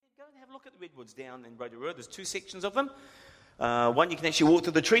a look at the redwoods down in Rotorua. There's two sections of them. One you can actually walk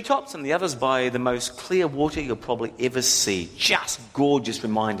through the treetops, and the other's by the most clear water you'll probably ever see. Just gorgeous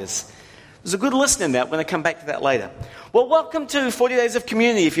reminders. There's a good listen in that. We're going to come back to that later. Well, welcome to 40 Days of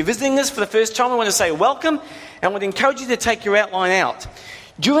Community. If you're visiting us for the first time, I want to say welcome, and would encourage you to take your outline out.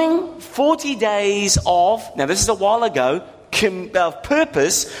 During 40 days of, now this is a while ago,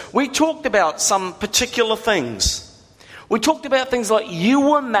 purpose, we talked about some particular things. We talked about things like you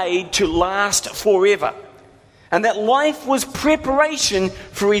were made to last forever. And that life was preparation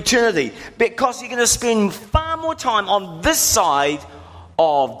for eternity. Because you're going to spend far more time on this side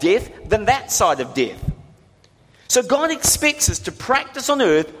of death than that side of death. So God expects us to practice on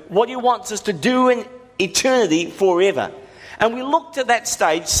earth what He wants us to do in eternity forever. And we looked at that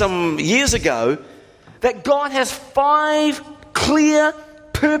stage some years ago that God has 5 clear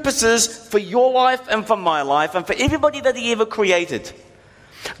purposes for your life and for my life and for everybody that He ever created.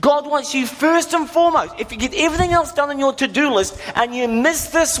 God wants you first and foremost. If you get everything else done on your to-do list and you miss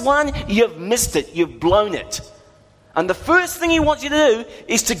this one, you've missed it. You've blown it. And the first thing He wants you to do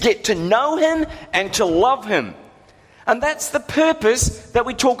is to get to know Him and to love Him. And that's the purpose that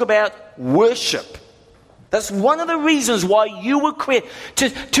we talk about worship. That's one of the reasons why you were created.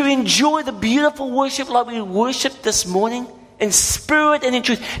 To enjoy the beautiful worship like we worshiped this morning. In spirit and in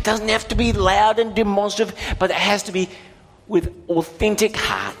truth. It doesn't have to be loud and demonstrative, but it has to be with authentic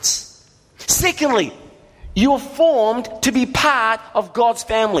hearts. Secondly, you were formed to be part of God's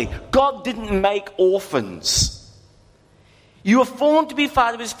family. God didn't make orphans. You were formed to be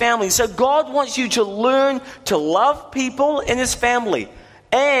part of His family. So God wants you to learn to love people in His family.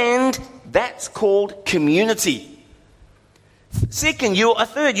 And that's called community.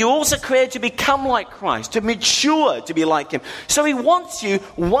 Third, you're also created to become like Christ, to mature, to be like Him. So He wants you,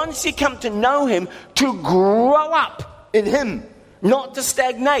 once you come to know Him, to grow up in Him, not to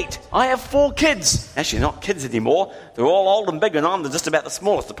stagnate. I have 4 kids. Actually, not kids anymore. They're all old and big, and I'm just about the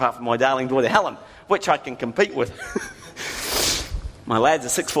smallest, apart from my darling daughter Helen, which I can compete with. My lads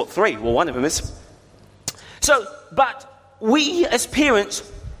are 6'3". Well, one of them is. But we as parents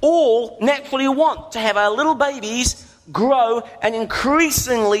all naturally want to have our little babies grow and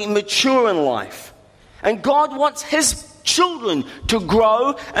increasingly mature in life. And God wants His children to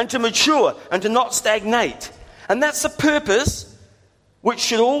grow and to mature and to not stagnate. And that's the purpose, which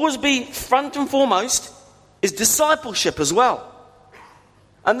should always be front and foremost, is discipleship as well.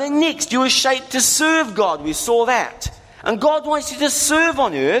 And then next, you are shaped to serve God. We saw that. And God wants you to serve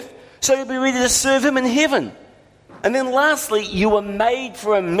on earth, so you'll be ready to serve Him in heaven. And then lastly, you were made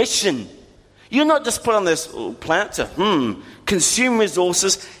for a mission. You're not just put on this planet to consume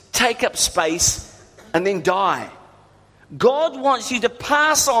resources, take up space, and then die. God wants you to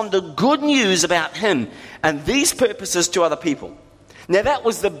pass on the good news about Him and these purposes to other people. Now that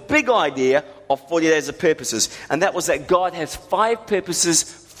was the big idea of 40 Days of Purposes, and that was that God has 5 purposes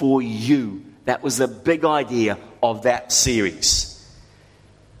for you. That was the big idea of that series.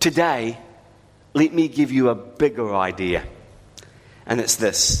 Today, let me give you a bigger idea, and it's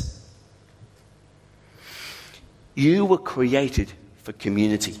this. You were created for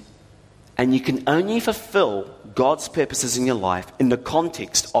community. And you can only fulfill God's purposes in your life in the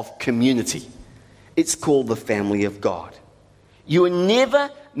context of community. It's called the family of God. You were never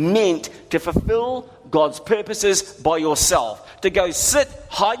meant to fulfill God's purposes by yourself. To go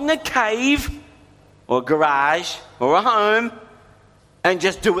hide in a cave or a garage or a home and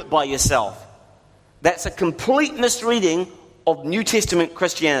just do it by yourself. That's a complete misreading of New Testament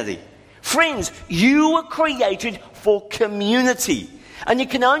Christianity. Friends, you were created for community. And you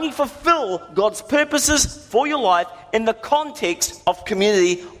can only fulfill God's purposes for your life in the context of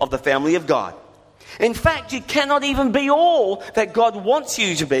community of the family of God. In fact, you cannot even be all that God wants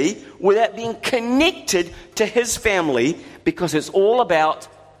you to be without being connected to His family, because it's all about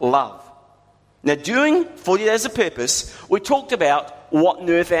love. Now, during 40 Days of Purpose, we talked about what on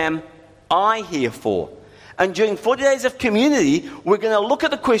earth am I here for? And during 40 Days of Community, we're going to look at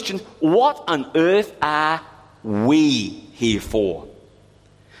the question, what on earth are we here for?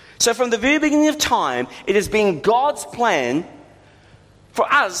 So from the very beginning of time, it has been God's plan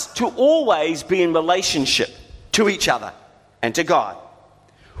for us to always be in relationship to each other and to God.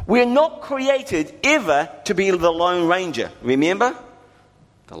 We're not created ever to be the Lone Ranger. Remember?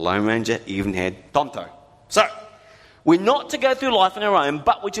 The Lone Ranger even had Tonto. So, we're not to go through life on our own,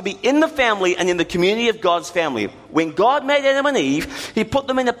 but we're to be in the family and in the community of God's family. When God made Adam and Eve, He put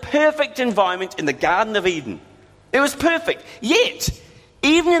them in a perfect environment in the Garden of Eden. It was perfect. Yet,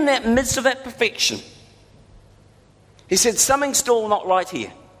 even in that midst of that perfection, He said, something's still not right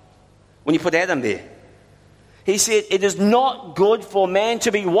here. When you put Adam there. He said, it is not good for man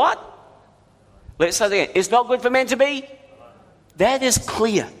to be what? Let's say that again. It's not good for man to be. That is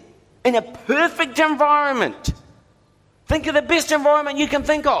clear. In a perfect environment. Think of the best environment you can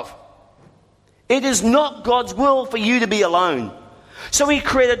think of. It is not God's will for you to be alone. So he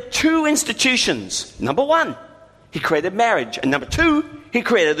created two institutions. Number one, he created marriage. And number two, he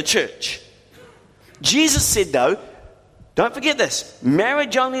created the church. Jesus said, though, don't forget this,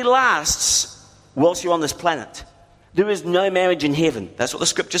 marriage only lasts whilst you're on this planet. There is no marriage in heaven. That's what the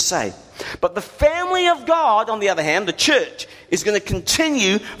scriptures say. But the family of God, on the other hand, the church, is going to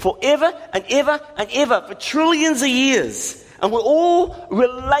continue forever and ever and ever for trillions of years. And we're all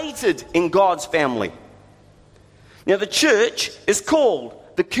related in God's family. Now, the church is called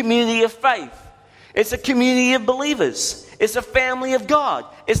the community of faith. It's a community of believers. It's a family of God.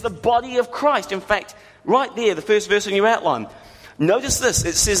 It's the body of Christ. In fact, right there, the first verse in your outline. Notice this.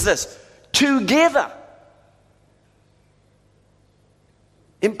 It says this. Together.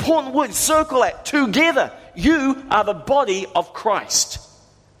 Important word, circle that. Together, you are the body of Christ.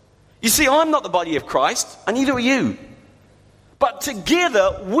 You see, I'm not the body of Christ, and neither are you. But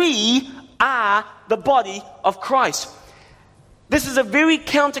together, we are the body of Christ. This is a very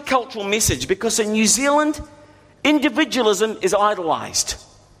countercultural message because in New Zealand, individualism is idolized.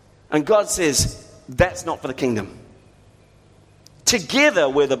 And God says, that's not for the kingdom. Together,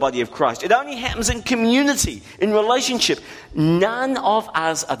 we're the body of Christ. It only happens in community, in relationship. None of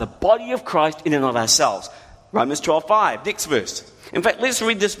us are the body of Christ in and of ourselves. Romans 12:5, next verse. In fact, let's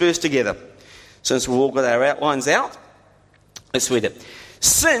read this verse together. Since we've all got our outlines out, let's read it.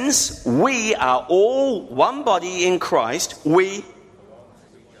 Since we are all one body in Christ,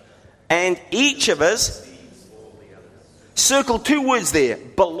 and each of us, circle two words there,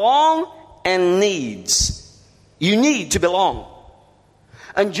 belong and needs. You need to belong.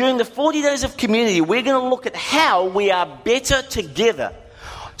 And during the 40 days of community, we're going to look at how we are better together.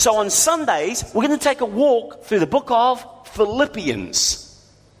 So on Sundays, we're going to take a walk through the book of Philippians.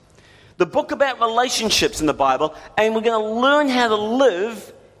 The book about relationships in the Bible. And we're going to learn how to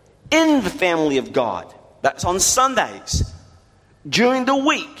live in the family of God. That's on Sundays. During the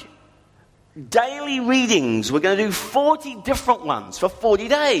week, daily readings. We're going to do 40 different ones for 40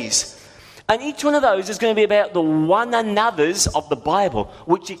 days. And each one of those is going to be about the one another's of the Bible,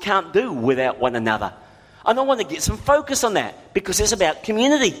 which you can't do without one another. And I want to get some focus on that because it's about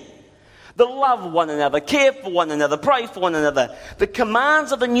community. The love one another, care for one another, pray for one another. The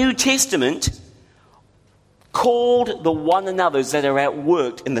commands of the New Testament called the one another's that are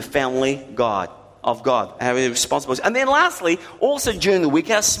outworked in the family of God, our responsibilities. And then lastly, also during the week,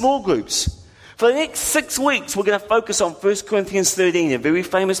 our small groups. For the next 6 weeks, we're going to focus on 1 Corinthians 13, a very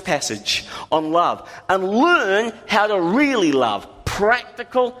famous passage on love, and learn how to really love.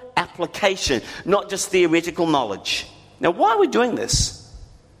 Practical application, not just theoretical knowledge. Now, why are we doing this?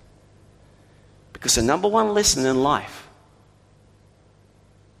 Because the number one lesson in life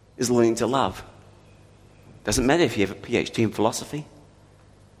is learning to love. Doesn't matter if you have a PhD in philosophy.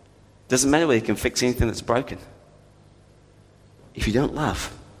 Doesn't matter whether you can fix anything that's broken. If you don't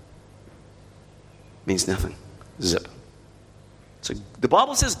love, means nothing. Zip. So the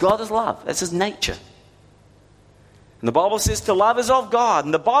Bible says God is love. That's his nature. And the Bible says to love is of God.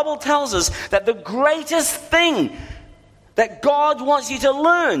 And the Bible tells us that the greatest thing that God wants you to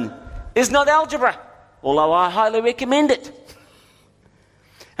learn is not algebra, although I highly recommend it.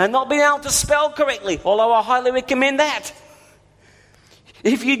 And not being able to spell correctly, although I highly recommend that.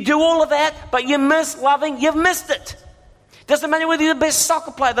 If you do all of that, but you miss loving, you've missed it. Doesn't matter whether you're the best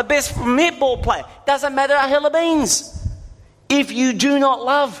soccer player, the best netball player. Doesn't matter a hill of beans. If you do not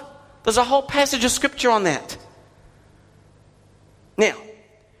love, there's a whole passage of scripture on that. Now,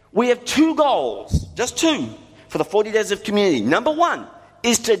 we have two goals, just two, for the 40 days of community. Number one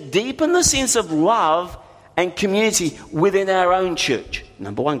is to deepen the sense of love and community within our own church.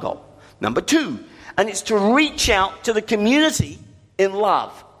 Number one goal. Number two, and it's to reach out to the community in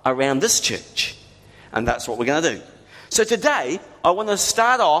love around this church. And that's what we're going to do. So today, I want to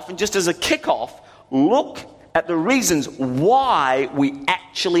start off, and just as a kickoff, look at the reasons why we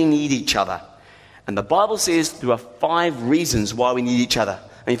actually need each other. And the Bible says there are 5 reasons why we need each other.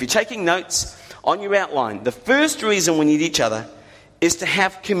 And if you're taking notes on your outline, the first reason we need each other is to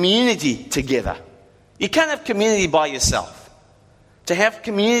have community together. You can't have community by yourself. To have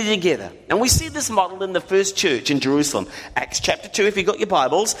community together. And we see this model in the first church in Jerusalem. Acts chapter 2, if you've got your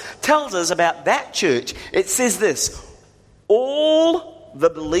Bibles, tells us about that church. It says this. All the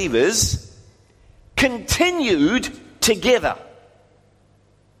believers continued together.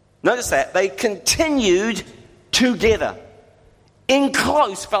 Notice that. They continued together in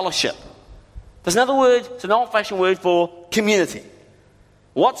close fellowship. There's another word, it's an old-fashioned word for community.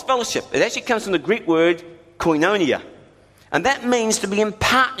 What's fellowship? It actually comes from the Greek word koinonia. And that means to be in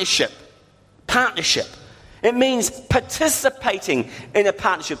partnership. Partnership. It means participating in a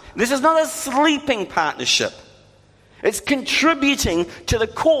partnership. This is not a sleeping partnership. It's contributing to the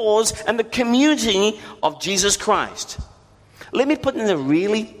cause and the community of Jesus Christ. Let me put it in a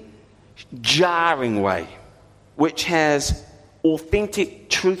really jarring way, which has authentic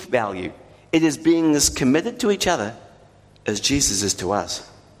truth value. It is being as committed to each other as Jesus is to us.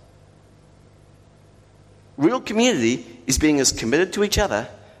 Real community is being as committed to each other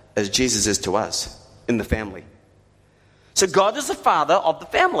as Jesus is to us in the family. So God is the father of the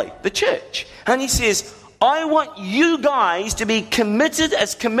family, the church. And he says, I want you guys to be committed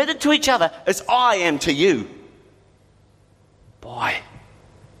to each other as I am to you. Boy,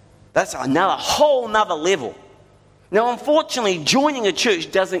 that's another whole nother level. Now, unfortunately, joining a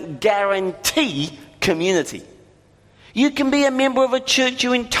church doesn't guarantee community. You can be a member of a church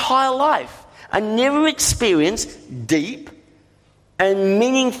your entire life and never experience deep and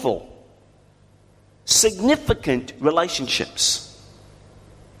meaningful, significant relationships.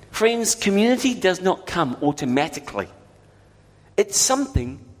 Friends, community does not come automatically. It's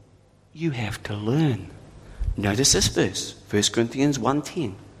something you have to learn. Notice this verse, 1 Corinthians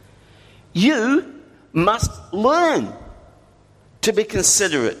 1:10. You must learn to be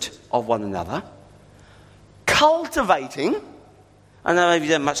considerate of one another, cultivating, I know you've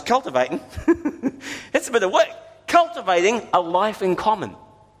done much cultivating, it's a bit of work, cultivating a life in common.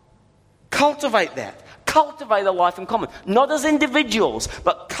 Cultivate that. Cultivate a life in common. Not as individuals,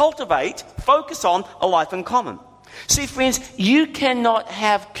 but focus on a life in common. See, friends, you cannot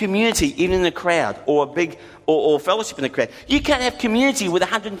have community even in a crowd or a big or fellowship in a crowd. You can't have community with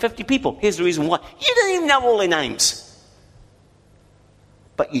 150 people. Here's the reason why. You don't even know all their names.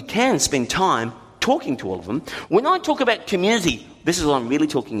 But you can spend time talking to all of them. When I talk about community, this is what I'm really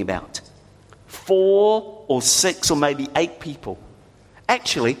talking about. 4 or 6 or maybe 8 people.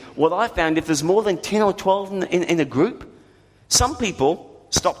 Actually, what I found, if there's more than 10 or 12 in a group, some people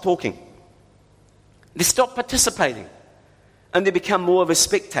stop talking. They stop participating. And they become more of a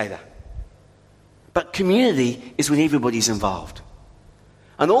spectator. But community is when everybody's involved.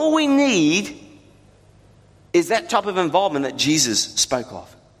 And all we need is that type of involvement that Jesus spoke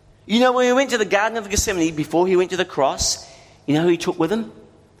of. You know, when he went to the Garden of Gethsemane, before he went to the cross, you know who he took with him?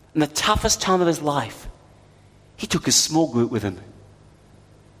 In the toughest time of his life, he took a small group with him.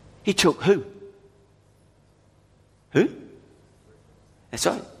 He took who? Who? That's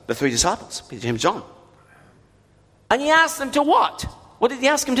right, the 3 disciples, Peter, James, John. And he asked them to what? What did he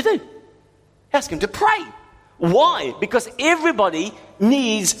ask them to do? He asked them to pray. Why? Because everybody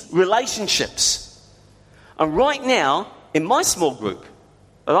needs relationships. And right now, in my small group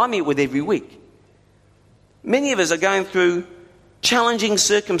that I meet with every week, many of us are going through challenging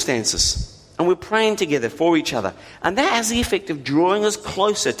circumstances. And we're praying together for each other. And that has the effect of drawing us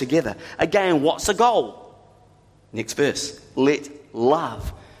closer together. Again, what's the goal? Next verse. Let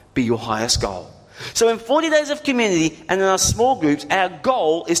love be your highest goal. So in 40 days of community and in our small groups, our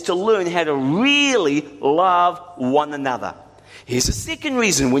goal is to learn how to really love one another. Here's the second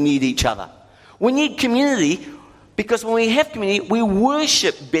reason we need each other. We need community because when we have community, we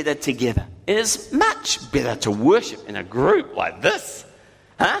worship better together. It is much better to worship in a group like this,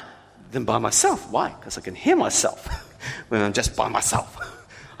 than by myself. Why? Because I can hear myself when I'm just by myself.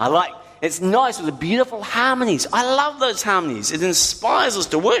 It's nice with the beautiful harmonies. I love those harmonies. It inspires us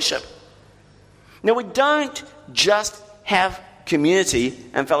to worship. Now, we don't just have community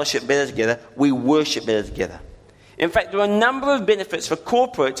and fellowship better together. We worship better together. In fact, there are a number of benefits for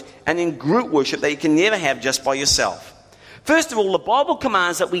corporate and in group worship that you can never have just by yourself. First of all, the Bible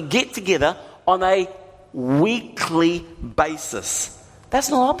commands that we get together on a weekly basis. That's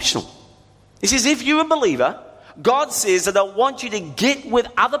not optional. He says, if you're a believer, God says that I want you to get with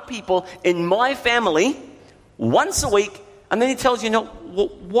other people in my family once a week, and then he tells you,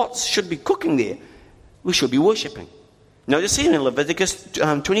 what should be cooking there? We should be worshipping. Notice here in Leviticus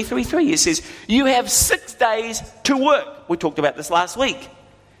 23:3, it says, you have 6 days to work. We talked about this last week.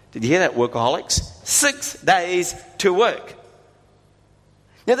 Did you hear that, workaholics? 6 days to work.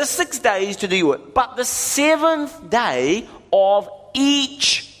 Now, there's 6 days to do your work, but the 7th day of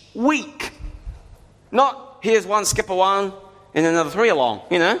each week. Not, here's one, skip a one, and another 3 along,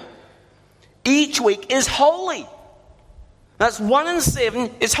 Each week is holy. That's 1 and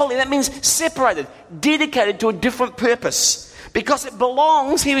 7 is holy. That means separated, dedicated to a different purpose. Because it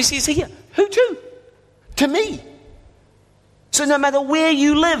belongs, here he says here, who to? To me. So no matter where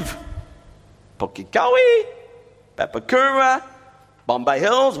you live, Pukekohe, Papakura, Bombay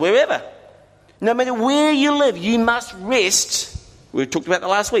Hills, wherever, no matter where you live, you must rest We talked about that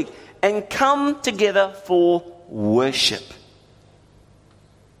last week. And come together for worship.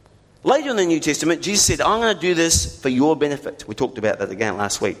 Later in the New Testament, Jesus said, I'm going to do this for your benefit. We talked about that again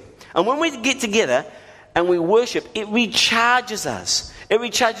last week. And when we get together and we worship, it recharges us. It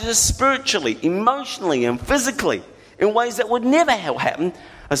recharges us spiritually, emotionally, and physically in ways that would never happen.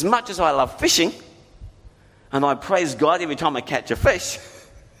 As much as I love fishing, and I praise God every time I catch a fish,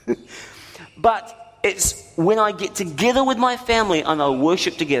 but it's when I get together with my family and I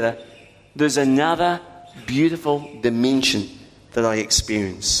worship together, there's another beautiful dimension that I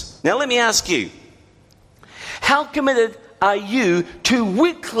experience. Now let me ask you, how committed are you to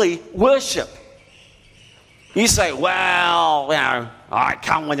weekly worship? You say, well, I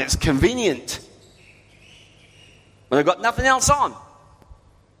come when it's convenient. When I've got nothing else on.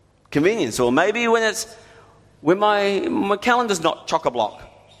 Convenience. Or maybe when my calendar's not chock-a-block.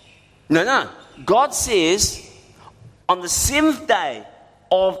 No. God says on the 7th day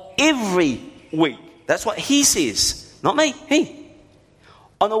of every week. That's what He says. Not me. He.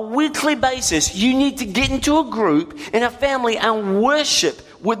 On a weekly basis, you need to get into a group, in a family, and worship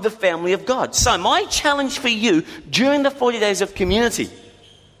with the family of God. So my challenge for you during the 40 days of community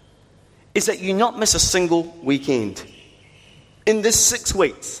is that you not miss a single weekend in this 6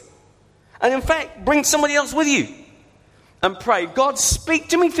 weeks. And in fact, bring somebody else with you and pray, God, speak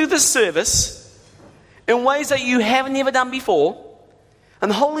to me through this service in ways that you haven't ever done before. And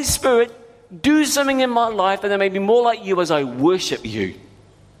the Holy Spirit, do something in my life that I may be more like you as I worship you.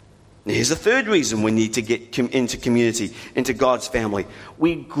 Now, here's the third reason we need to get into community, into God's family.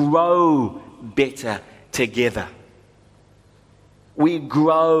 We grow better together. We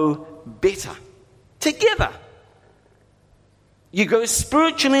grow better together. You grow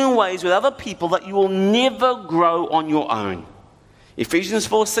spiritually in ways with other people that you will never grow on your own. Ephesians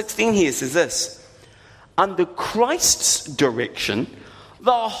 4:16 here says this: under Christ's direction,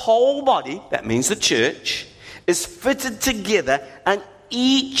 the whole body, that means the church, is fitted together, and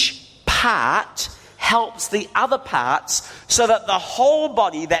each part helps the other parts so that the whole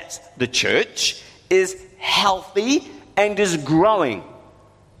body, that's the church, is healthy and is growing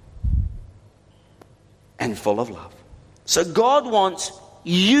and full of love. So God wants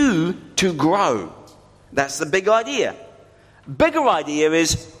you to grow. That's the big idea. Bigger idea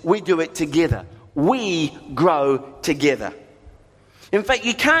is we do it together. We grow together. In fact,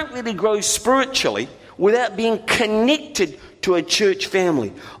 you can't really grow spiritually without being connected to a church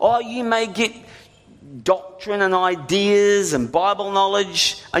family. Oh, you may get doctrine and ideas and Bible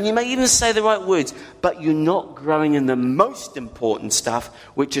knowledge, and you may even say the right words, but you're not growing in the most important stuff,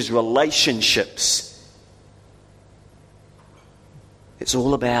 which is relationships. It's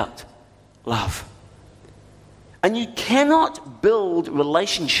all about love. And you cannot build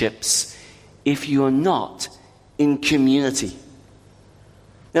relationships if you are not in community.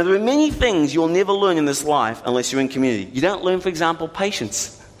 Now, there are many things you'll never learn in this life unless you're in community. You don't learn, for example,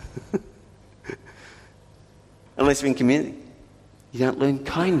 patience unless you're in community. You don't learn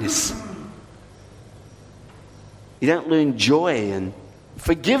kindness. You don't learn joy and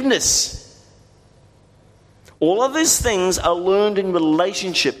forgiveness. All of these things are learned in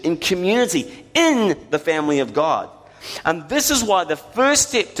relationship, in community, in the family of God. And this is why the first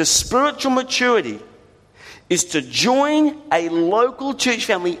step to spiritual maturity is to join a local church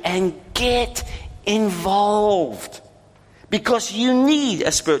family and get involved. Because you need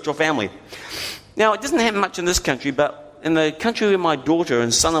a spiritual family. Now, it doesn't happen much in this country, but in the country where my daughter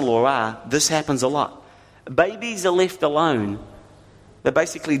and son-in-law are, this happens a lot. Babies are left alone. They're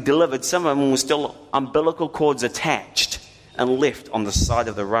basically delivered. Some of them were still umbilical cords attached and left on the side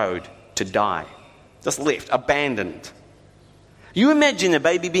of the road to die. Just left, abandoned. You imagine a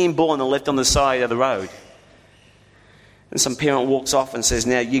baby being born and left on the side of the road. And some parent walks off and says,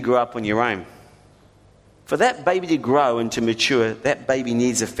 now you grow up on your own. For that baby to grow and to mature, that baby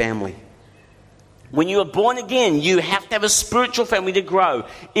needs a family. When you are born again, you have to have a spiritual family to grow.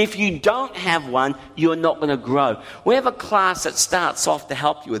 If you don't have one, you're not going to grow. We have a class that starts off to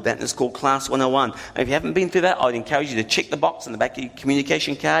help you with that, and it's called Class 101. And if you haven't been through that, I'd encourage you to check the box on the back of your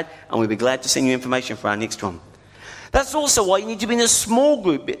communication card, and we'd be glad to send you information for our next one. That's also why you need to be in a small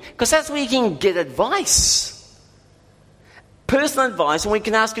group, because that's where you can get advice. Personal advice, and we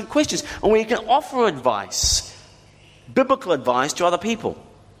can ask you questions, and we can offer advice, biblical advice to other people.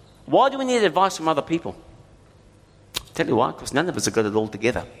 Why do we need advice from other people? I'll tell you why, because none of us are good at it all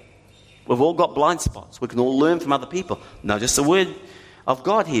together. We've all got blind spots. We can all learn from other people. Notice the word of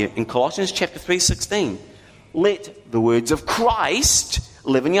God here in Colossians chapter 3:16. Let the words of Christ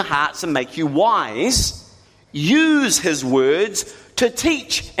live in your hearts and make you wise. Use his words to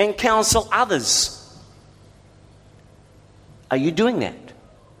teach and counsel others. Are you doing that?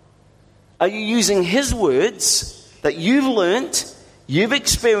 Are you using his words that you've learnt, you've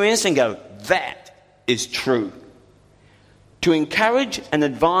experienced, and go, that is true, to encourage and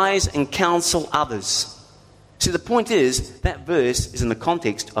advise and counsel others? See, the point is, that verse is in the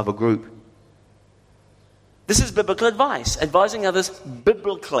context of a group. This is biblical advice, advising others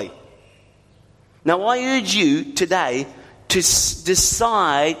biblically. Now, I urge you today to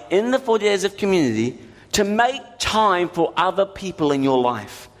decide in the 40 days of community to make time for other people in your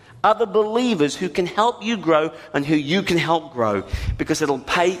life, other believers who can help you grow and who you can help grow, because it'll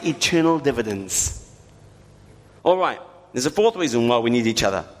pay eternal dividends. All right, there's a fourth reason why we need each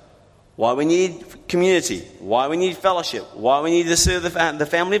other, why we need community, why we need fellowship, why we need to serve the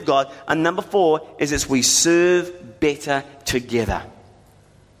family of God. And number 4 is as we serve better together.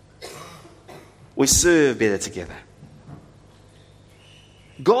 We serve better together.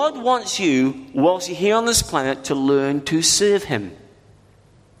 God wants you, whilst you're here on this planet, to learn to serve him.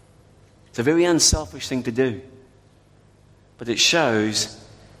 It's a very unselfish thing to do. But it shows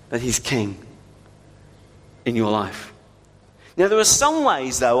that he's king in your life. Now, there are some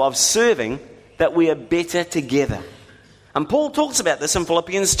ways, though, of serving that we are better together. And Paul talks about this in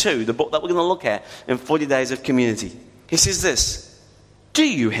Philippians 2, the book that we're going to look at in 40 Days of Community. He says this: do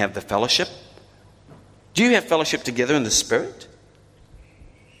you have the fellowship? Do you have fellowship together in the Spirit?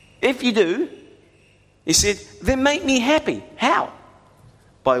 If you do, he said, then make me happy. How?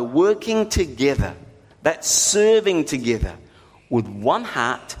 By working together, that's serving together, with one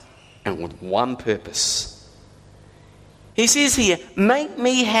heart and with one purpose. He says here, make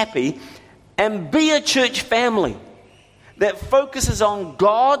me happy and be a church family that focuses on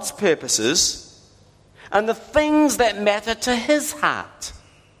God's purposes and the things that matter to his heart.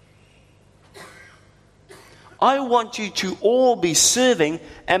 I want you to all be serving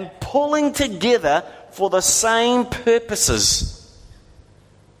and pulling together for the same purposes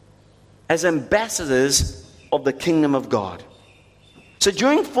as ambassadors of the kingdom of God. So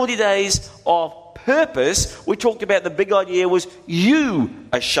during 40 days of purpose, we talked about the big idea was you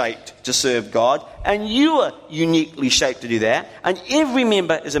are shaped to serve God, and you are uniquely shaped to do that, and every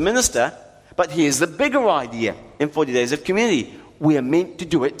member is a minister. But here's the bigger idea in 40 Days of Community. We are meant to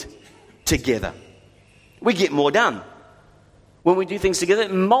do it together. We get more done. When we do things together,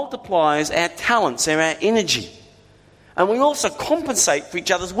 it multiplies our talents and our energy. And we also compensate for each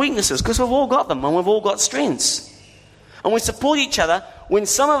other's weaknesses, because we've all got them and we've all got strengths. And we support each other when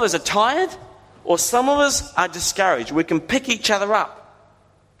some of us are tired or some of us are discouraged. We can pick each other up.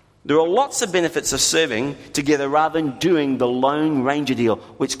 There are lots of benefits of serving together rather than doing the Lone Ranger deal,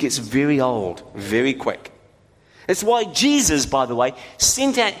 which gets very old very quick. It's why Jesus, by the way,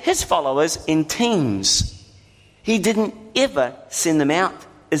 sent out his followers in teams. He didn't ever send them out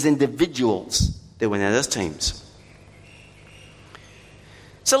as individuals. They went out as teams.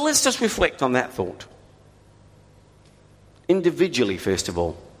 So let's just reflect on that thought. Individually, first of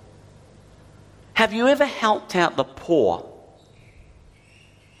all. Have you ever helped out the poor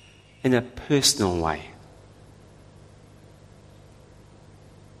in a personal way?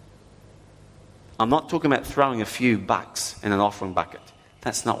 I'm not talking about throwing a few bucks in an offering bucket.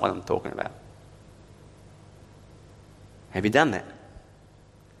 That's not what I'm talking about. Have you done that?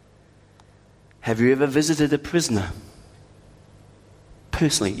 Have you ever visited a prisoner?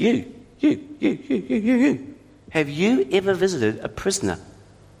 Personally, you. Have you ever visited a prisoner?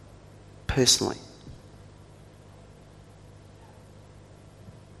 Personally.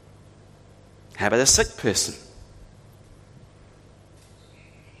 How about a sick person?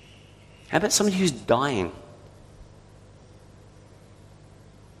 How about somebody who's dying?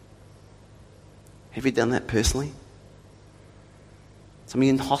 Have you done that personally? Somebody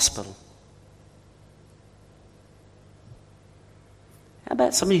in hospital? How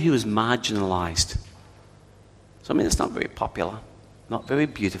about somebody who is marginalised? Somebody that's not very popular, not very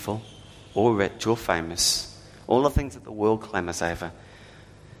beautiful, or rich, or famous. All the things that the world clamours over.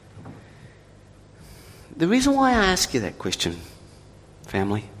 The reason why I ask you that question,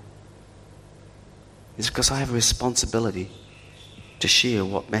 family, is because I have a responsibility to share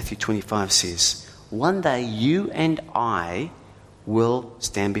what Matthew 25 says. One day you and I will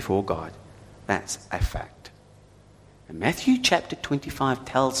stand before God. That's a fact. And Matthew chapter 25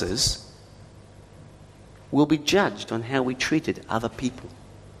 tells us we'll be judged on how we treated other people.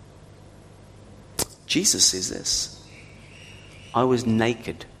 Jesus says this: I was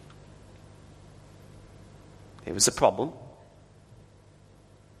naked. There was a problem.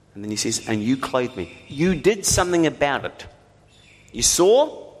 And then he says, and you clothed me. You did something about it. You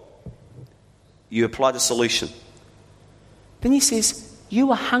saw, you applied a solution. Then he says, you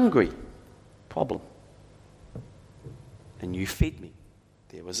were hungry. Problem. and you fed me.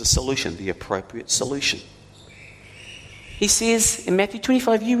 There was a solution, the appropriate solution. He says in Matthew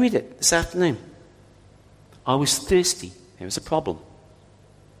 25, you read it this afternoon. I was thirsty. There was a problem.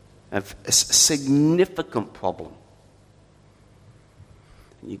 A significant problem.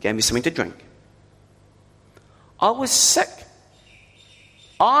 You gave me something to drink. I was sick.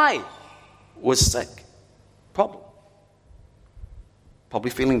 I was sick. Problem.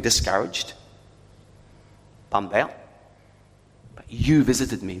 Probably feeling discouraged, bummed out. But you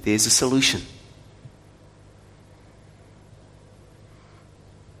visited me. There's a solution.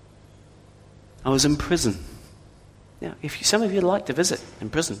 I was in prison. Now, if some of you would like to visit in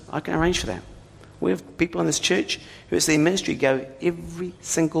prison, I can arrange for that. We have people in this church who, it's their ministry, go every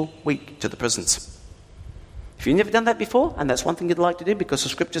single week to the prisons. If you've never done that before, and that's one thing you'd like to do because the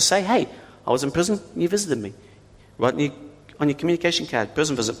scriptures say, hey, I was in prison and you visited me. Write on your communication card,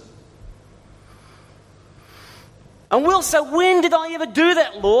 prison visit. And we'll say, when did I ever do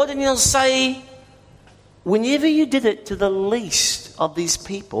that, Lord? And you'll say, whenever you did it to the least of these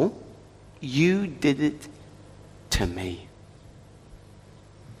people, you did it to me.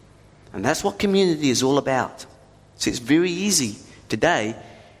 And that's what community is all about. So it's very easy today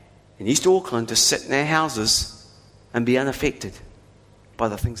in East Auckland to sit in our houses and be unaffected by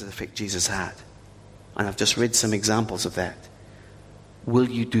the things that affect Jesus' heart. And I've just read some examples of that. Will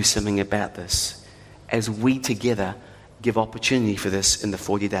you do something about this as we together give opportunity for this in the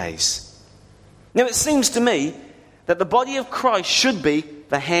 40 days? Now it seems to me that the body of Christ should be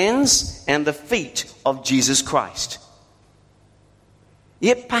the hands and the feet of Jesus Christ.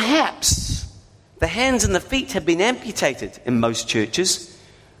 Yet perhaps the hands and the feet have been amputated in most churches,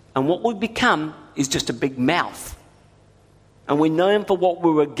 and what we've become is just a big mouth. And we're known for what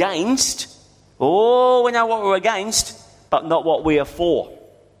we're against. Oh, we know what we're against, but not what we are for.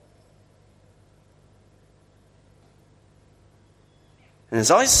 And as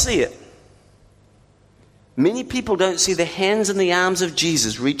I see it, many people don't see the hands and the arms of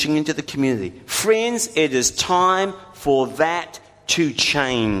Jesus reaching into the community. Friends, it is time for that to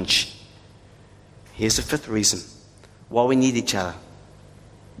change. Here's the fifth reason why we need each other.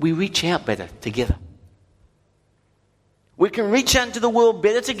 We reach out better together. We can reach out into the world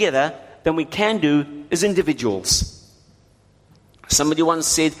better together than we can do as individuals. Somebody once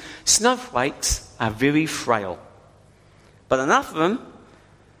said, snowflakes are very frail. But enough of them,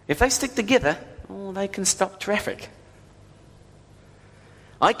 if they stick together, they can stop traffic.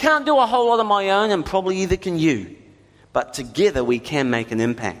 I can't do a whole lot on my own, and probably either can you. But together we can make an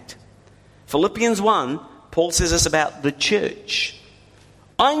impact. Philippians 1, Paul says this about the church.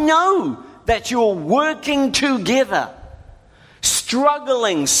 I know that you're working together,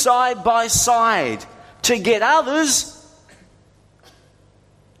 struggling side by side to get others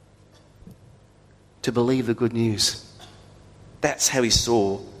to believe the good news. That's how he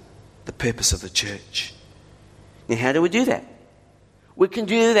saw the purpose of the church. Now, how do we do that? We can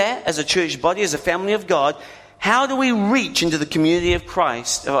do that as a church body, as a family of God. How do we reach into the community of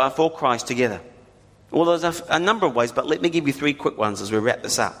Christ, for Christ together? Well, there's a number of ways, but let me give you 3 quick ones as we wrap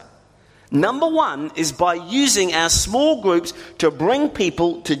this up. Number 1 is by using our small groups to bring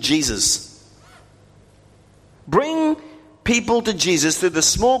people to Jesus. Bring people to Jesus through the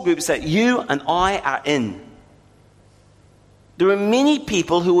small groups that you and I are in. There are many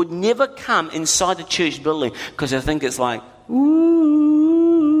people who would never come inside a church building because they think it's like,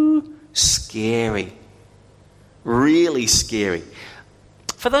 ooh, scary. Really scary.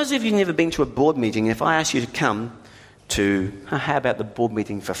 For those of you who've never been to a board meeting, if I ask you to come to, how about the board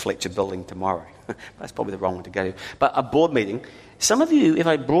meeting for Fletcher Building tomorrow? That's probably the wrong one to go to. But a board meeting, some of you, if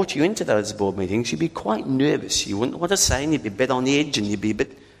I brought you into those board meetings, you'd be quite nervous. You wouldn't know what to say, and you'd be a bit on the edge, and you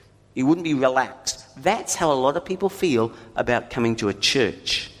wouldn't be relaxed. That's how a lot of people feel about coming to a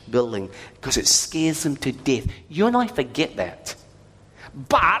church building, because it scares them to death. You and I forget that.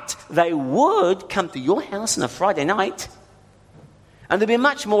 But they would come to your house on a Friday night, and they'd be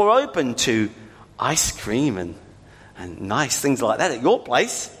much more open to ice cream and nice things like that at your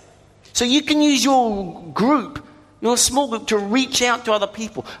place. So you can use your group, your small group, to reach out to other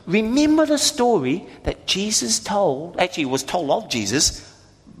people. Remember the story that Jesus told, actually was told of Jesus,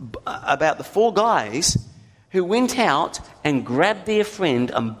 about the 4 guys who went out and grabbed their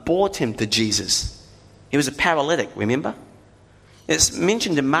friend and brought him to Jesus. He was a paralytic, remember? It's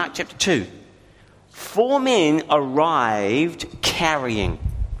mentioned in Mark chapter 2. 4 men arrived carrying.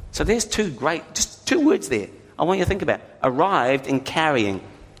 So there's just 2 words there I want you to think about. Arrived and carrying.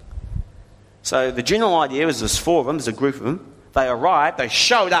 So the general idea is there's 4 of them, there's a group of them. They arrived, they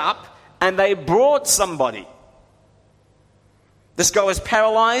showed up, and they brought somebody. This guy was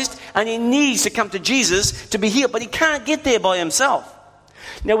paralyzed and he needs to come to Jesus to be healed, but he can't get there by himself.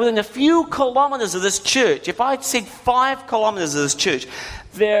 Now, within a few kilometers of this church, if I said 5 kilometers of this church,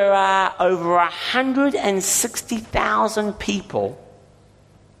 there are over 160,000 people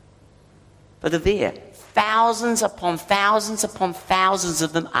that are there. Thousands upon thousands upon thousands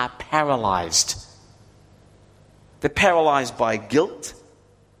of them are paralyzed. They're paralyzed by guilt.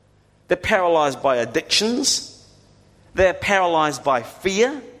 They're paralyzed by addictions. They're paralyzed by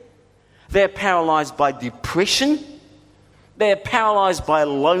fear. They're paralyzed by depression. They're paralyzed by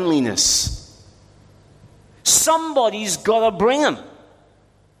loneliness. Somebody's got to bring them.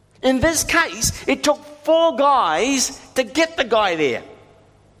 In this case, it took 4 guys to get the guy there,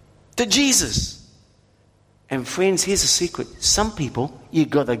 to Jesus. And friends, here's a secret. Some people, you've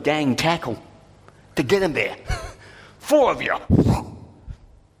got to gang tackle to get them there. 4 of you.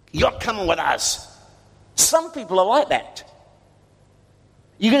 You're coming with us. Some people are like that.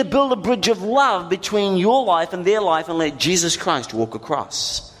 You're going to build a bridge of love between your life and their life and let Jesus Christ walk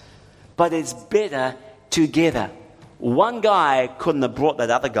across. But it's better together. One guy couldn't have brought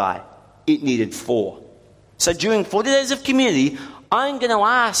that other guy. It needed 4. So during 40 days of community, I'm going to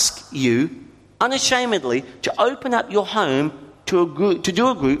ask you, unashamedly, to open up your home to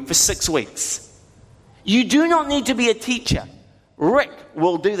do a group for 6 weeks. You do not need to be a teacher. Rick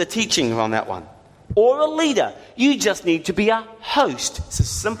will do the teaching on that one. Or a leader. You just need to be a host. It's as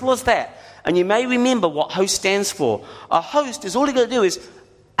simple as that. And you may remember what host stands for. A host is all you got to do is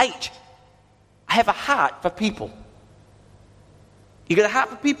H. Have a heart for people. You got a heart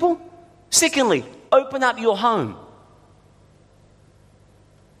for people? Secondly, open up your home.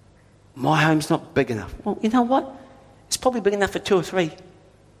 My home's not big enough. Well, you know what? It's probably big enough for 2 or 3.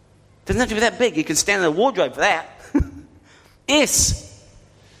 Doesn't have to be that big. You can stand in a wardrobe for that. S.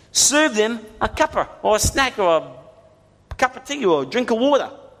 Serve them a cuppa or a snack or a cup of tea or a drink of water.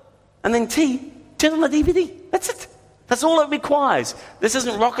 And then T. Turn on the DVD. That's it. That's all it requires. This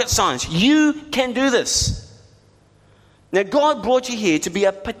isn't rocket science. You can do this. Now, God brought you here to be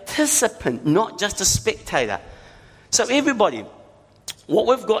a participant, not just a spectator. So everybody, what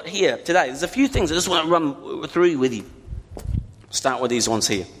we've got here today, there's a few things I just want to run through with you. Start with these ones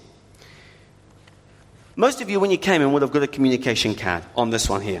here. Most of you, when you came in, would have got a communication card on this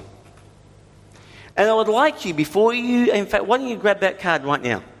one here. And I would like you, before you, in fact, why don't you grab that card right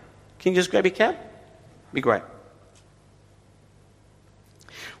now? Can you just grab your card? Be great.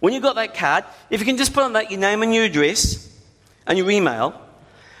 When you've got that card, if you can just put on that your name and your address and your email.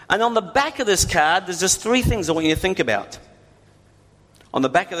 And on the back of this card, there's just 3 things I want you to think about. On the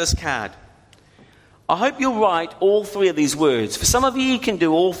back of this card. I hope you'll write all 3 of these words. For some of you, you can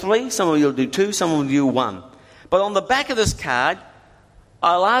do all 3. Some of you will do 2. Some will do 1. But on the back of this card,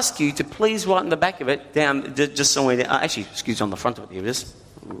 I'll ask you to please write on the back of it down, just somewhere there. Actually, excuse me, on the front of it. Here it is.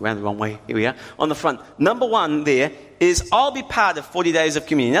 Around the wrong way. Here we are. On the front. Number 1 there is, I'll be part of 40 days of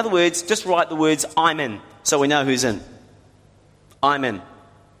community. In other words, just write the words, I'm in, so we know who's in. I'm in.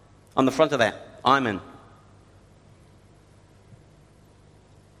 On the front of that, I'm in.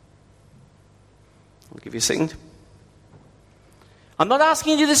 I'll give you a second. I'm not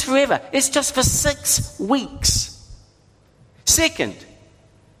asking you to do this forever. It's just for 6 weeks. Second,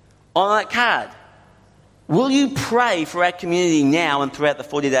 on that card, will you pray for our community now and throughout the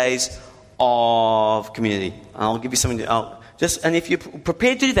 40 days of community? I'll give you something to... and if you're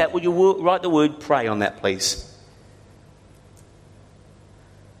prepared to do that, would you write the word pray on that, please?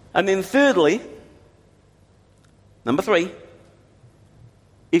 And then thirdly, number 3,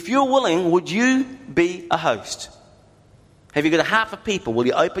 if you're willing, would you be a host? Have you got a heart for people? Will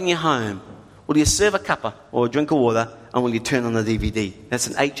you open your home? Will you serve a cuppa or a drink of water? And will you turn on the DVD? That's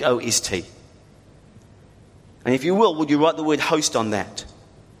an HOST. And if you will, would you write the word host on that?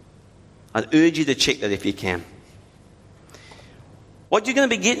 I'd urge you to check that if you can. What you're going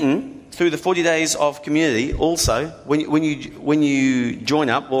to be getting through the 40 days of community also, when you join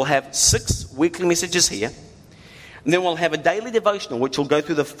up, we'll have 6 weekly messages here. And then we'll have a daily devotional which will go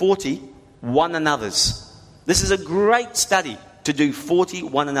through the 40 one another's. This is a great study to do 40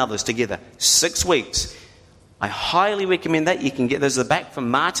 one another's together. 6 weeks. I highly recommend that. You can get those at the back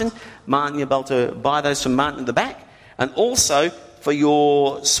from Martin. Martin, you're able to buy those from Martin at the back. And also for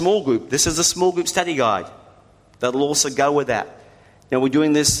your small group. This is a small group study guide. That'll also go with that. Now, we're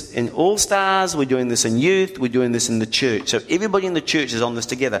doing this in All Stars. We're doing this in youth. We're doing this in the church. So everybody in the church is on this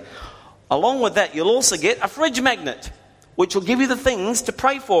together. Along with that, you'll also get a fridge magnet, which will give you the things to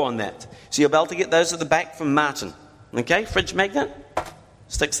pray for on that. So you'll be able to get those at the back from Martin. Okay, fridge magnet,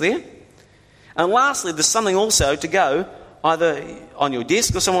 sticks there. And lastly, there's something also to go either on your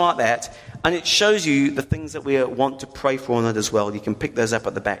desk or somewhere like that, and it shows you the things that we want to pray for on it as well. You can pick those up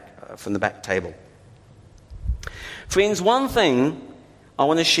at the back, from the back table. Friends, one thing I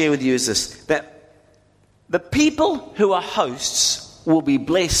want to share with you is this, that the people who are hosts will be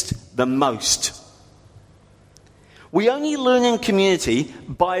blessed the most. We only learn in community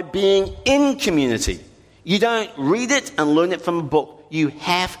by being in community. You don't read it and learn it from a book. You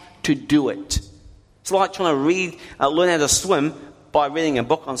have to do it. It's like trying to learn how to swim by reading a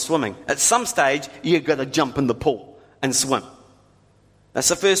book on swimming. At some stage, you've got to jump in the pool and swim. That's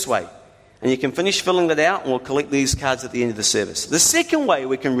the first way. And you can finish filling that out, and we'll collect these cards at the end of the service. The second way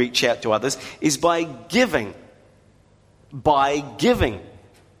we can reach out to others is by giving. By giving.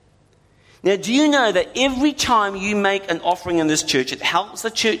 Now, do you know that every time you make an offering in this church, it helps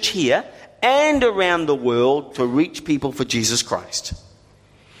the church here and around the world to reach people for Jesus Christ?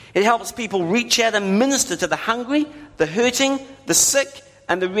 It helps people reach out and minister to the hungry, the hurting, the sick,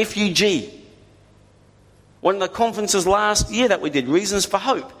 and the refugee. One of the conferences last year that we did, Reasons for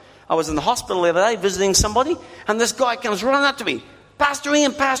Hope, I was in the hospital the other day visiting somebody, and this guy comes running up to me, Pastor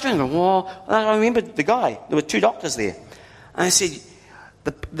Ian. I go, well, I remember the guy. There were 2 doctors there. And I said,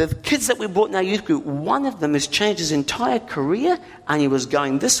 the kids that we brought in our youth group, one of them has changed his entire career, and he was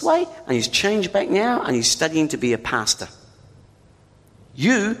going this way, and he's changed back now, and he's studying to be a pastor.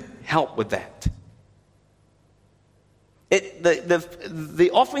 You help with that.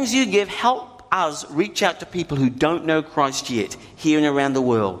 The offerings you give help us reach out to people who don't know Christ yet, here and around the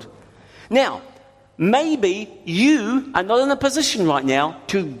world. Now, maybe you are not in a position right now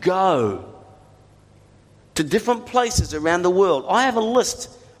to go to different places around the world. I have a list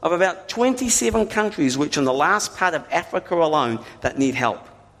of about 27 countries which are in the last part of Africa alone that need help.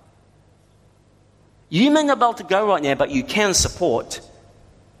 You may not be able to go right now, but you can support.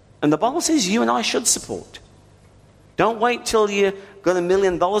 And the Bible says you and I should support. Don't wait till you've got $1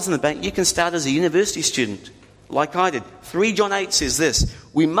 million in the bank. You can start as a university student, like I did. 3 John 8 says this,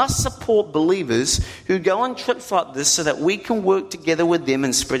 we must support believers who go on trips like this so that we can work together with them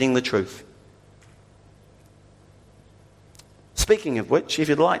in spreading the truth. Speaking of which, if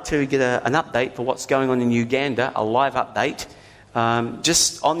you'd like to get an update for what's going on in Uganda, a live update,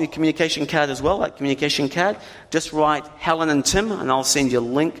 just on the communication card as well, that communication card, just write Helen and Tim, and I'll send you a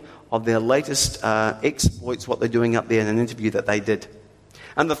link of their latest exploits, what they're doing up there in an interview that they did.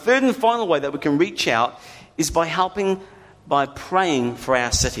 And the third and final way that we can reach out is by praying for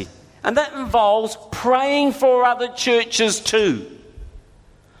our city. And that involves praying for other churches too.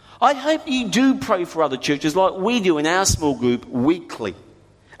 I hope you do pray for other churches like we do in our small group weekly.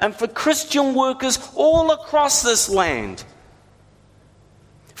 And for Christian workers all across this land.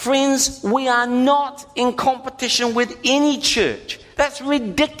 Friends, we are not in competition with any church. That's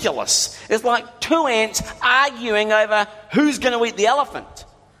ridiculous. It's like 2 ants arguing over who's going to eat the elephant.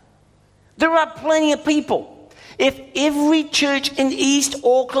 There are plenty of people. If every church in East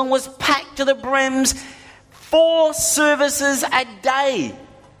Auckland was packed to the brims, 4 services a day,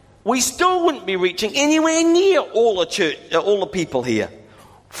 we still wouldn't be reaching anywhere near all the people here.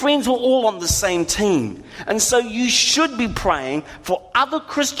 Friends, we're all on the same team. And so you should be praying for other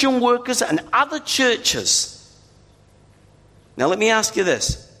Christian workers and other churches. Now let me ask you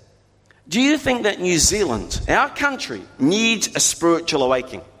this. Do you think that New Zealand, our country, needs a spiritual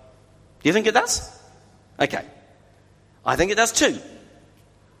awakening? Do you think it does? Okay. I think it does too.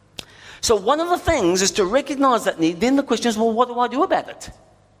 So one of the things is to recognize that need. Then the question is, well, what do I do about it?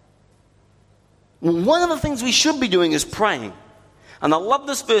 Well, one of the things we should be doing is praying. And I love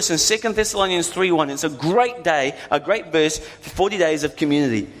this verse in 2 Thessalonians 3:1. It's a great verse for 40 days of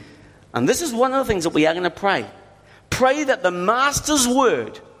community. And this is one of the things that we are going to pray. Pray that the Master's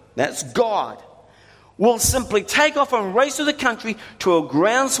word, that's God, will simply take off and race through the country to a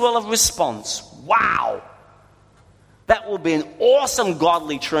groundswell of response. Wow! That will be an awesome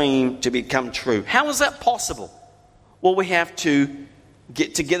godly dream to become true. How is that possible? Well, we have to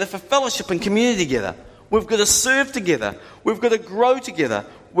get together for fellowship and community together. We've got to serve together. We've got to grow together.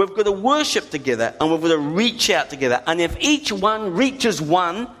 We've got to worship together. And we've got to reach out together. And if each one reaches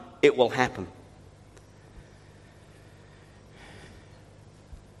one, it will happen.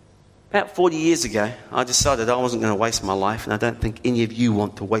 About 40 years ago, I decided I wasn't going to waste my life. And I don't think any of you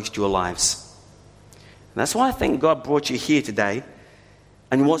want to waste your lives. And that's why I think God brought you here today.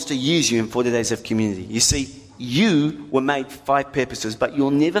 And He wants to use you in 40 days of community. You see, you were made for 5 purposes, but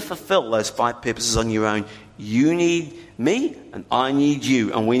you'll never fulfill those 5 purposes on your own. You need me, and I need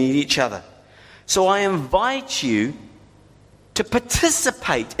you, and we need each other. So I invite you to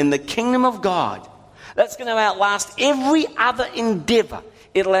participate in the kingdom of God. That's going to outlast every other endeavor.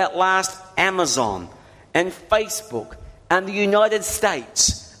 It'll outlast Amazon and Facebook and the United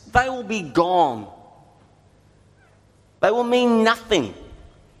States, they will be gone. They will mean nothing.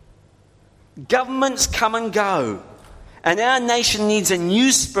 Governments come and go. And our nation needs a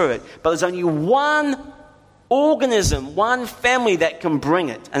new spirit. But there's only one organism, one family that can bring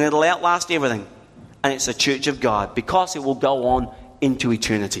it. And it'll outlast everything. And it's the Church of God. Because it will go on into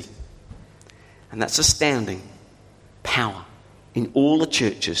eternity. And that's astounding power in all the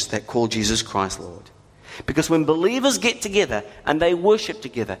churches that call Jesus Christ Lord. Because when believers get together and they worship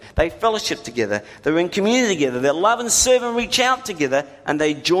together, they fellowship together, they're in community together, they love and serve and reach out together, and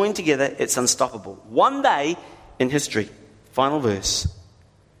they join together, it's unstoppable. One day in history, final verse,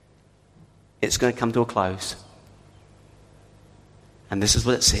 it's going to come to a close. And this is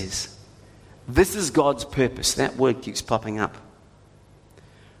what it says. This is God's purpose. That word keeps popping up.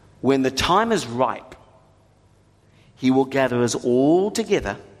 When the time is ripe, He will gather us all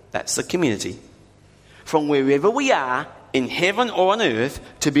together, that's the community, from wherever we are, in heaven or on earth,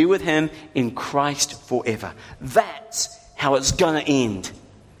 to be with Him in Christ forever. That's how it's going to end.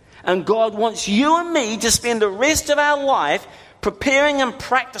 And God wants you and me to spend the rest of our life preparing and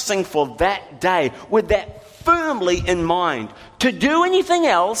practicing for that day with that firmly in mind. To do anything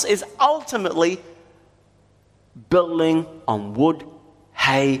else is ultimately building on wood,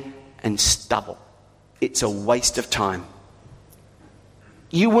 hay, and stubble. It's a waste of time.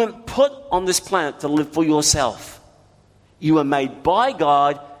 You weren't put on this planet to live for yourself. You were made by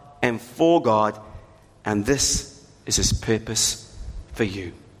God and for God, and this is His purpose for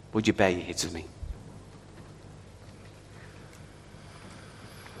you. Would you bow your heads with me?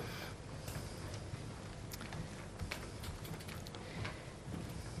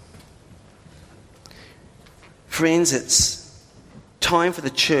 Friends, it's time for the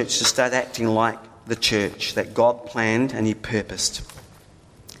church to start acting like the church that God planned and He purposed.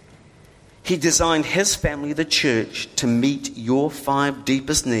 He designed His family, the church, to meet your 5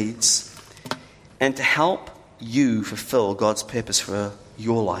 deepest needs and to help you fulfill God's purpose for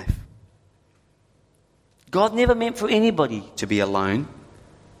your life. God never meant for anybody to be alone,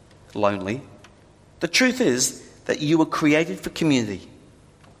 lonely. The truth is that you were created for community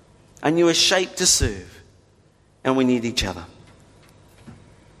and you were shaped to serve, and we need each other.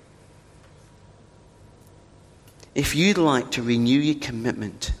 If you'd like to renew your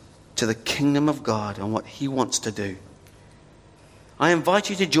commitment to the kingdom of God and what He wants to do, I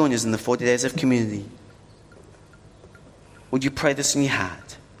invite you to join us in the 40 days of community. Would you pray this in your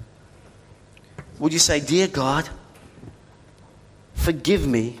heart? Would you say, Dear God, forgive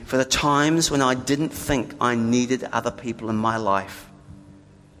me for the times when I didn't think I needed other people in my life.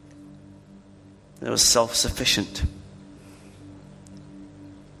 That was self-sufficient.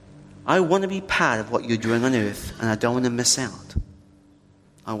 I want to be part of what you're doing on earth, and I don't want to miss out.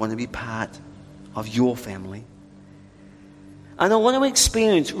 I want to be part of your family. And I want to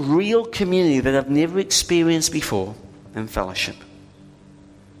experience real community that I've never experienced before, and fellowship.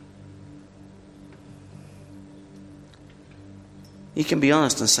 You can be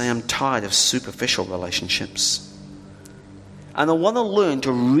honest and say, I'm tired of superficial relationships. And I want to learn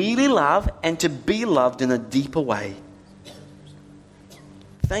to really love and to be loved in a deeper way.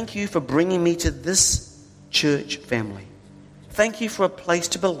 Thank you for bringing me to this church family. Thank you for a place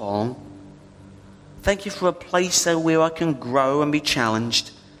to belong. Thank you for a place where I can grow and be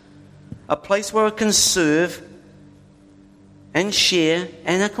challenged. A place where I can serve and share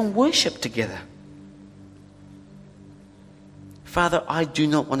and I can worship together. Father, I do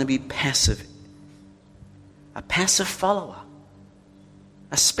not want to be passive. A passive follower.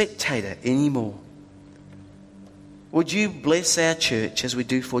 A spectator anymore. Would you bless our church as we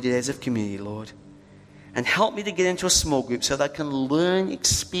do 40 days of community, Lord? And help me to get into a small group so that I can learn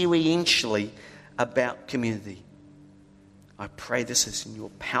experientially about community. I pray this is in your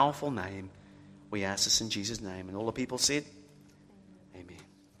powerful name. We ask this in Jesus' name. And all the people said, Amen.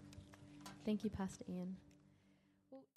 Thank you, Pastor Ian.